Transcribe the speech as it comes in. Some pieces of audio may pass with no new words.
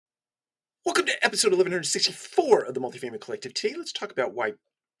Welcome to episode 1164 of the Multifamily Collective. Today, let's talk about why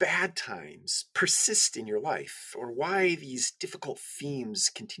bad times persist in your life, or why these difficult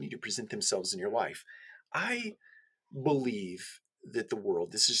themes continue to present themselves in your life. I believe that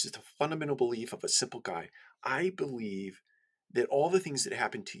this is just a fundamental belief of a simple guy. I believe that all the things that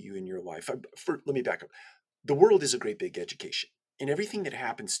happen to you in your life, let me back up. The world is a great big education, and everything that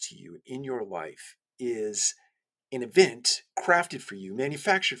happens to you in your life is an event crafted for you,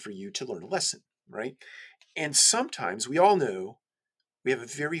 manufactured for you to learn a lesson, right? And sometimes we all know we have a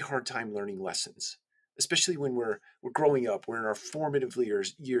very hard time learning lessons, especially when we're growing up. We're in our formative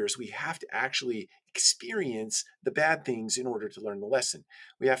years. We have to actually experience the bad things in order to learn the lesson.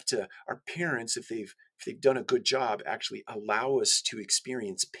 We have to, our parents, if they've done a good job, actually allow us to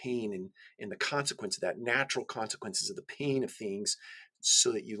experience pain and the consequence of that, natural consequences of the pain of things,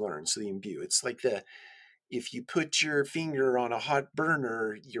 so that you learn, so that you imbue. It's like if you put your finger on a hot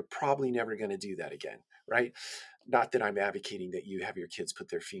burner, you're probably never going to do that again, right? Not that I'm advocating that you have your kids put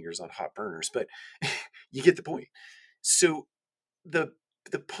their fingers on hot burners, but you get the point. So the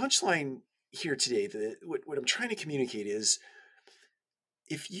punchline here today, what I'm trying to communicate is,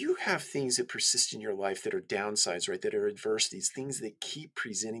 if you have things that persist in your life that are downsides, right, that are adversities, things that keep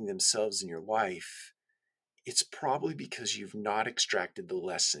presenting themselves in your life, it's probably because you've not extracted the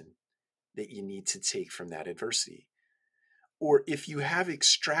lesson that you need to take from that adversity. Or if you have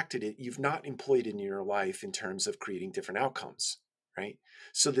extracted it, you've not employed it in your life in terms of creating different outcomes, right?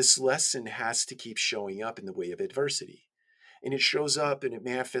 So this lesson has to keep showing up in the way of adversity. And it shows up and it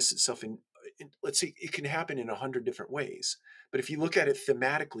manifests itself in, let's say, it can happen in 100 different ways. But if you look at it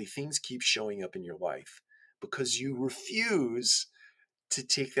thematically, things keep showing up in your life because you refuse to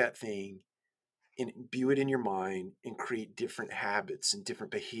take that thing and imbue it in your mind and create different habits and different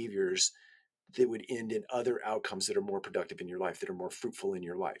behaviors that would end in other outcomes that are more productive in your life, that are more fruitful in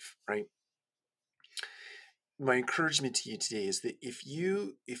your life, right? My encouragement to you today is that if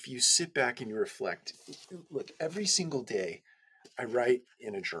you sit back and you reflect, look, every single day I write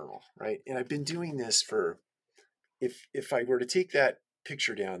in a journal, right? And I've been doing this for, if I were to take that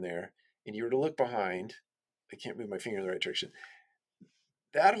picture down there and you were to look behind, I can't move my finger in the right direction.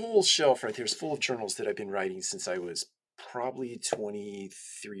 That whole shelf right there is full of journals that I've been writing since I was probably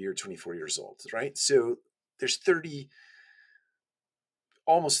 23 or 24 years old, right? So there's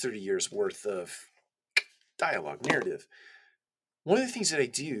almost 30 years worth of dialogue, narrative. One of the things that I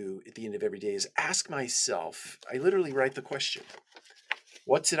do at the end of every day is ask myself, I literally write the question,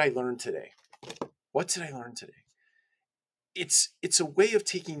 what did I learn today? What did I learn today? It's a way of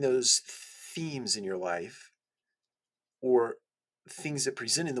taking those themes in your life, or things that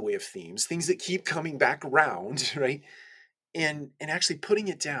present in the way of themes, things that keep coming back around, right? And actually putting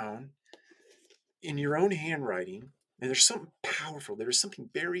it down in your own handwriting. And there's something powerful. There is something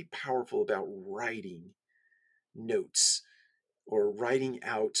very powerful about writing notes or writing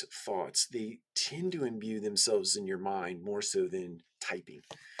out thoughts. They tend to imbue themselves in your mind more so than typing.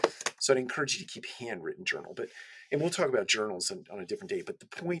 So I'd encourage you to keep handwritten journal. And we'll talk about journals on a different day. But the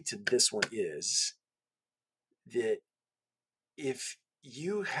point to this one is that if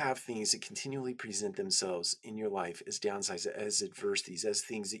you have things that continually present themselves in your life as downsides, as adversities, as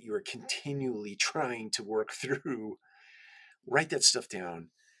things that you are continually trying to work through, write that stuff down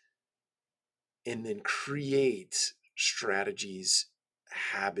and then create strategies,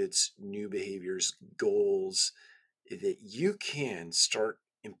 habits, new behaviors, goals that you can start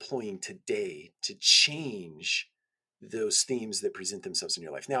employing today to change those themes that present themselves in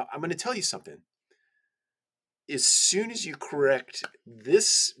your life. Now, I'm going to tell you something. As soon as you correct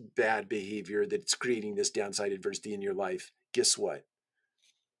this bad behavior that's creating this downside adversity in your life, guess what?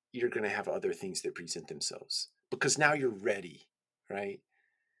 You're going to have other things that present themselves because now you're ready, right?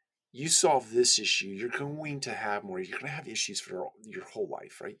 You solve this issue, you're going to have more. You're going to have issues for your whole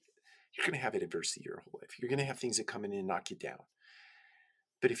life, right? You're going to have adversity your whole life. You're going to have things that come in and knock you down.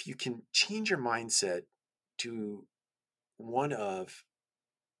 But if you can change your mindset to one of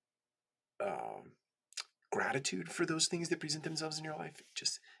um, gratitude for those things that present themselves in your life,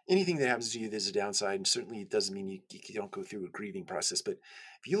 just anything that happens to you, there's a downside. And certainly it doesn't mean you don't go through a grieving process. But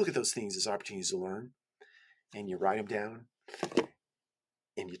if you look at those things as opportunities to learn and you write them down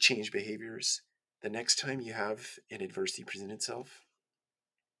and you change behaviors, the next time you have an adversity present itself,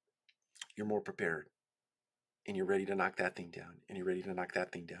 you're more prepared and you're ready to knock that thing down and you're ready to knock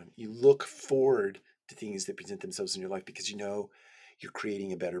that thing down. You look forward to things that present themselves in your life because you know you're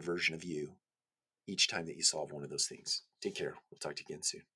creating a better version of you each time that you solve one of those things. Take care. We'll talk to you again soon.